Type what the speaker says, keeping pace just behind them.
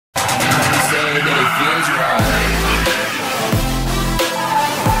feels right.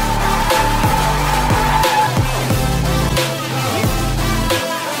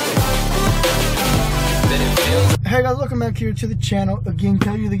 Hey guys, welcome back here to the channel again,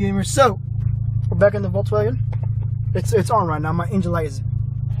 Cody the Gamer. So we're back in the Volkswagen. It's on right now. My engine light is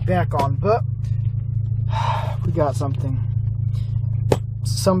back on, but we got something.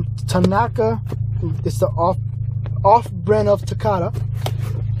 Some Tanaka. It's the off brand of Takata.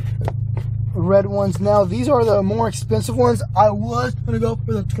 Red ones. Now these are the more expensive ones. I was gonna go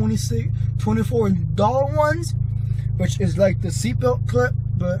for the $24 ones, which is like the seatbelt clip,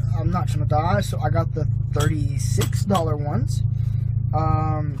 but I'm not trying to die, so I got the $36 ones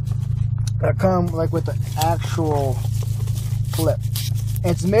that come like with the actual clip.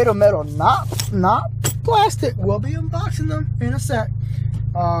 It's made of metal, not plastic. We'll be unboxing them in a sec.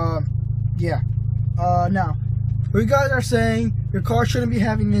 Yeah. Now, what you guys are saying your car shouldn't be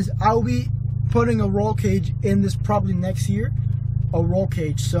having this. I'll be putting a roll cage in this probably next year. A roll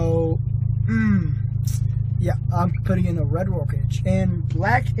cage. So, yeah, I'm putting in a red roll cage and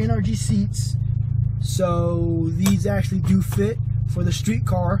black NRG seats. So these actually do fit for the street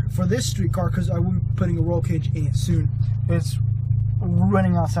car, for this street car, because I will be putting a roll cage in it soon. It's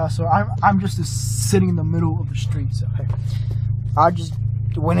running outside, so I'm just sitting in the middle of the street. So hey, I just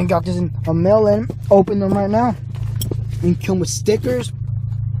went and got this in a mail-in. Open them right now. And come with stickers.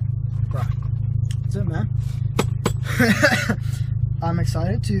 Right. That's it, man. I'm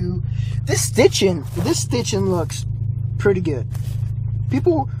excited to. This stitching looks pretty good.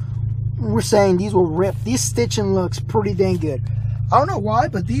 People were saying these will rip. This stitching looks pretty dang good. I don't know why,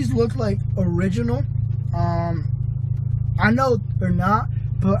 but these look like original. I know they're not,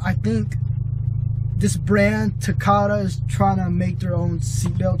 but I think this brand Takata is trying to make their own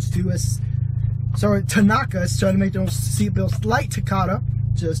seatbelts too. Sorry, Tanaka is trying to make their own seatbelts like Takata,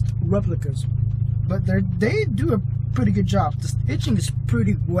 just replicas. But they do a pretty good job. The stitching is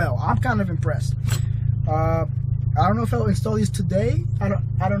pretty well. I'm kind of impressed. I don't know if I'll install these today. I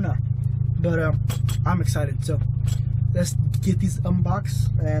don't know. But I'm excited. So let's get these unboxed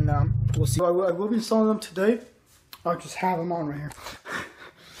and we'll see. I will be installing them today. I'll just have them on right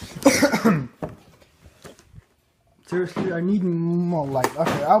here. Seriously, I need more light.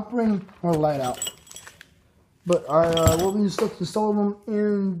 Okay, I'll bring more light out. But I will be installing them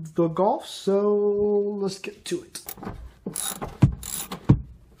in the Golf, so let's get to it.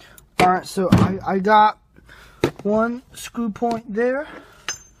 Alright, so I got one screw point there.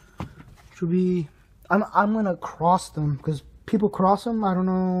 Should be, I'm gonna cross them because people cross them. I don't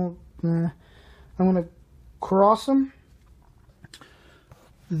know. I'm gonna cross them.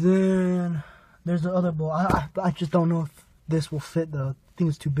 Then there's the other bolt. I just don't know if this will fit though. I think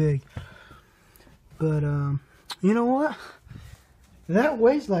it's too big. But you know what? That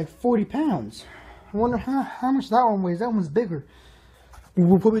weighs like 40 pounds. I wonder how much that one weighs. That one's bigger.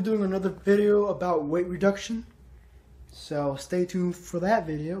 We'll probably be doing another video about weight reduction, so stay tuned for that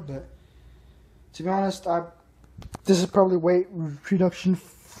video. But to be honest, this is probably weight reduction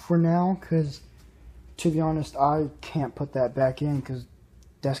for now, because to be honest, I can't put that back in because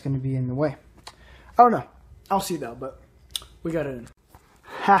that's going to be in the way. I don't know. I'll see though, but we got it in.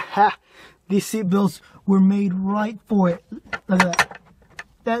 Ha! These seat belts were made right for it. Look at that.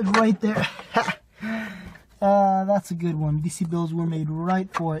 That's right there. That's a good one. These seat belts were made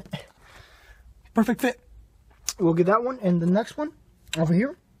right for it. Perfect fit. We'll get that one and the next one over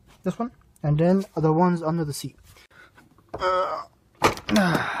here. This one. And then the ones under the seat.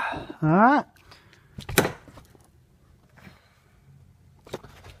 Alright.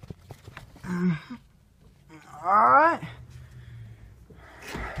 Alright.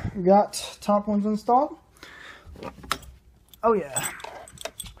 Got top ones installed. Oh yeah.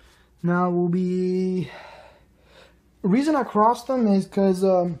 Now we'll be. The reason I crossed them is because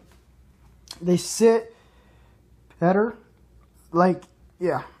they sit better. Like,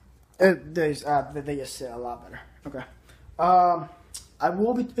 yeah. They just sit a lot better. Okay. I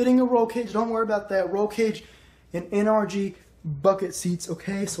will be fitting a roll cage. Don't worry about that. Roll cage and NRG bucket seats.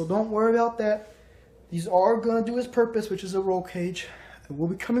 Okay, so don't worry about that. These are gonna do its purpose, which is a roll cage. It will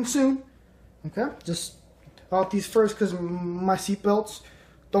be coming soon. Okay, just about these first because my seat belts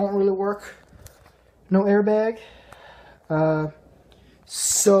don't really work. No airbag.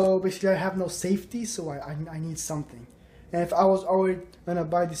 So basically, I have no safety, so I need something. And if I was already gonna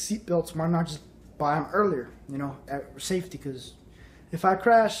buy the seat belts, why not just buy them earlier? You know, at safety. Because if I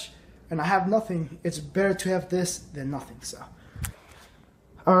crash and I have nothing, it's better to have this than nothing. So,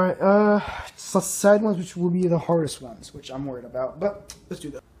 all right. Side ones, which will be the hardest ones, which I'm worried about. But let's do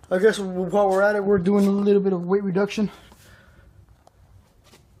that. I guess while we're at it, we're doing a little bit of weight reduction.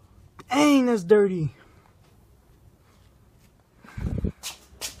 And Dang, that's dirty.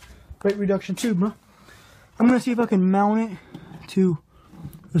 Weight reduction tube, huh? I'm gonna see if I can mount it to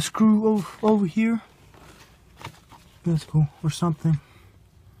the screw over here. That's cool, or something.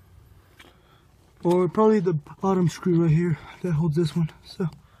 Or probably the bottom screw right here that holds this one. So,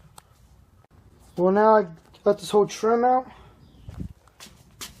 well, now I got this whole trim out.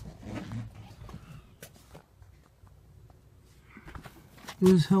 It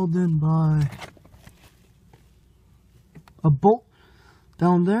is held in by a bolt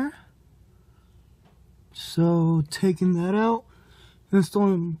down there. So taking that out,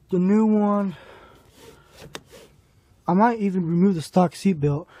 installing the new one. I might even remove the stock seat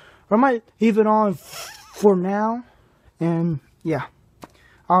belt, or I might leave it on for now, and yeah,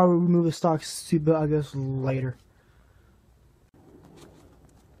 I'll remove the stock seat belt I guess later.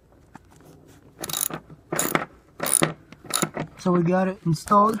 So we got it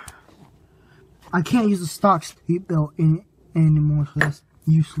installed. I can't use the stock seat belt anymore, so that's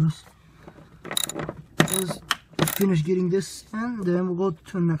useless. Let's finish getting this in, then we'll go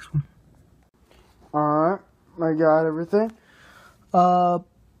to the next one. Alright, I got everything. The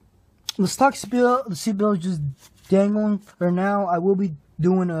stock seat belt is just dangling for now. I will be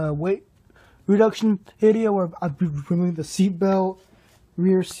doing a weight reduction video where I'll be removing the seat belt,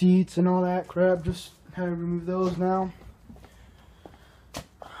 rear seats, and all that crap. Just how to remove those now.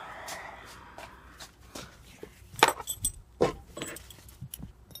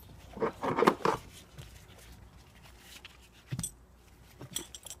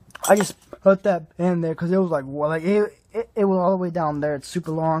 I just put that in there because it was like, well, like it was all the way down there. It's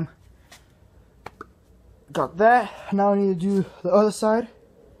super long. Got that. Now I need to do the other side.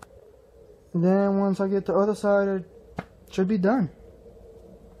 And then once I get the other side, it should be done.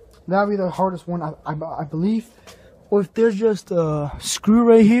 That'll be the hardest one, I believe. Or if there's just a screw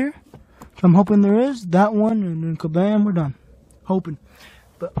right here, which I'm hoping there is, that one, and then kabam, we're done. Hoping.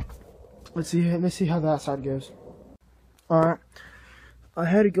 But let's see how that side goes. Alright. I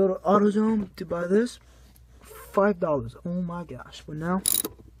had to go to AutoZone to buy this. $5. Oh my gosh. But now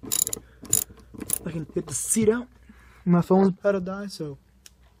I can get the seat out. My phone's about to die, so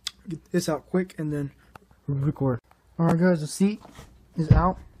get this out quick and then record. Alright guys, the seat is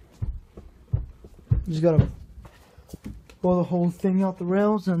out. Just gotta pull the whole thing out the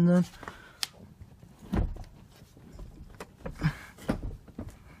rails, and then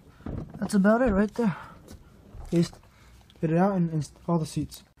that's about it right there. Just get it out and install the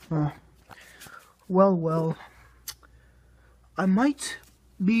seats. Well, I might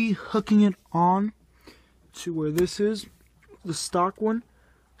be hooking it on to where this is, the stock one.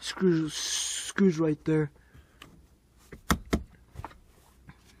 Screws right there.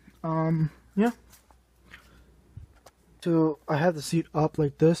 Yeah. So I have the seat up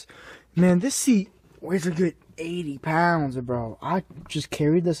like this. Man, this seat weighs a good 80 pounds, bro. I just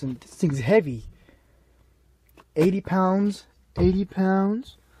carried this, and this thing's heavy. 80 pounds.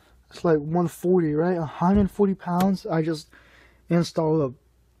 It's like 140, right? 140 pounds. I just installed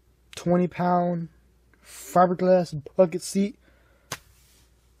a 20-pound fiberglass bucket seat.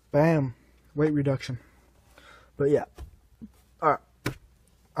 Bam. Weight reduction. But yeah. Alright.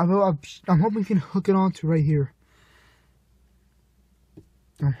 I'm hoping I can hook it onto right here.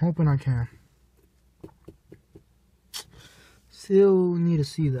 I'm hoping I can. Still need to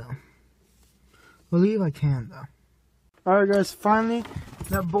see though. Believe I can though. Alright guys, finally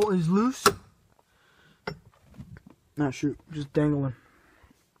that bolt is loose. Nah, shoot, just dangling.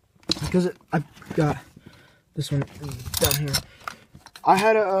 Because I got this one down here. I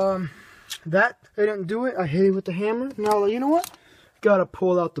had a that I didn't do it. I hit it with the hammer. Now you know what? Gotta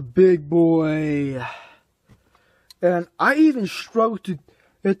pull out the big boy. And I even struggled to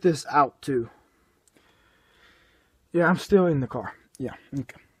get this out too. Yeah, I'm still in the car. Yeah,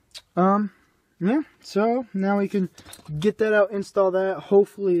 okay. Yeah, so now we can get that out, install that.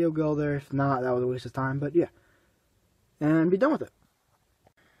 Hopefully it'll go there. If not, that was a waste of time, but yeah. And be done with it.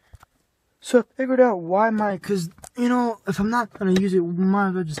 So I figured out why because, you know, if I'm not going to use it, we might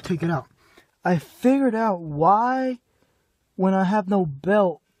as well just take it out. I figured out why when I have no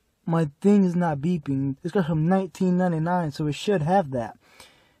belt, my thing is not beeping. It's got from 1999, so it should have that.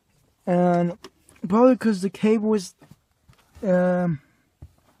 And probably because the cable is,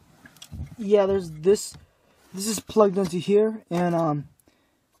 yeah, there's this is plugged into here, and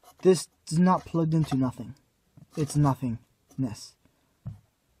this is not plugged into nothing. It's nothingness.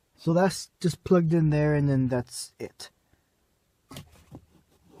 So that's just plugged in there, and then that's it.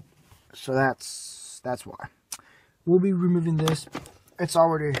 So that's why. We'll be removing this. It's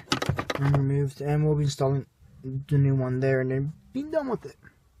already removed, and we'll be installing the new one there, and then be done with it.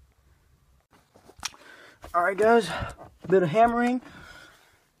 Alright guys, a bit of hammering,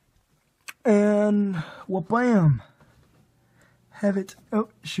 and well, bam, have it, oh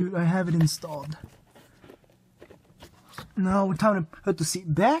shoot, I have it installed. Now time to put the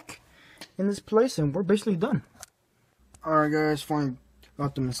seat back in this place, and we're basically done. Alright guys, finally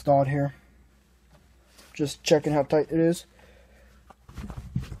got them installed here. Just checking how tight it is.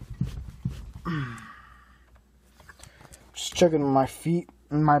 Just checking my feet.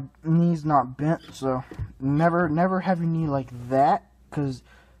 My knee's not bent, so never have your knee like that, because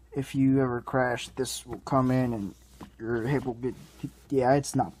if you ever crash, this will come in and your hip will get, yeah,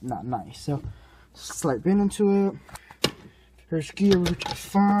 it's not nice. So slight bend into it. Here's gear, which is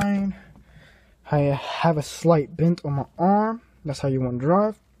fine. I have a slight bend on my arm. That's how you want to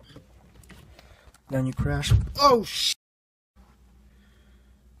drive. Then you crash. Oh shit!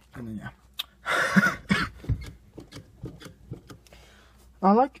 And then yeah.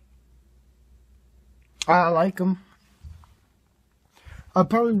 I like them. I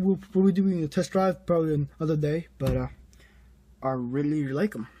probably will be doing a test drive probably another day, but I really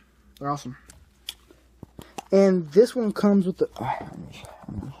like them. They're awesome. And this one comes with the. Let me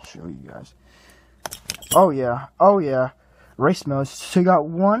show you guys. Oh yeah, race mode. So you got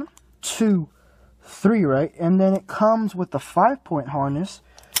 1, 2, 3, right? And then it comes with the 5-point harness,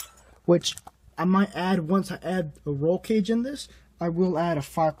 which I might add once I add a roll cage in this. I will add a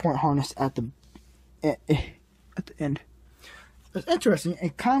 5-point harness at the end. It's interesting.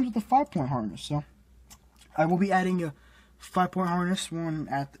 It comes with a 5-point harness, so I will be adding a 5-point harness, one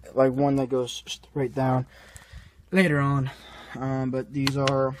that goes straight down later on. But these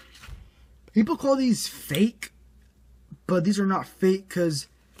are, people call these fake, but these are not fake because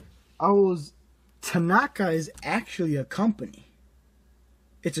Tanaka is actually a company.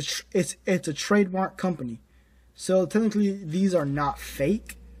 It's a trademark company. So technically, these are not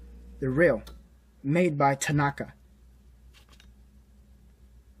fake. They're real. Made by Tanaka.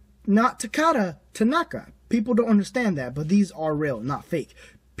 Not Takata, Tanaka. People don't understand that, but these are real, not fake.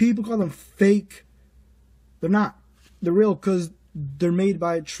 People call them fake. They're not. They're real because they're made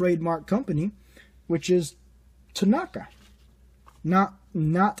by a trademark company, which is Tanaka. Not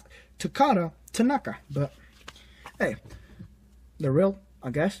Takata, Tanaka. But, hey, they're real,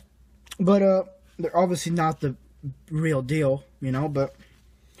 I guess. But, they're obviously not the real deal, you know, but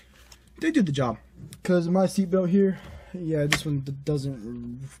they do the job. Because my seatbelt here, yeah, this one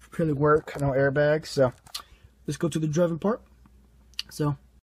doesn't really work. No airbags, so let's go to the driving part. So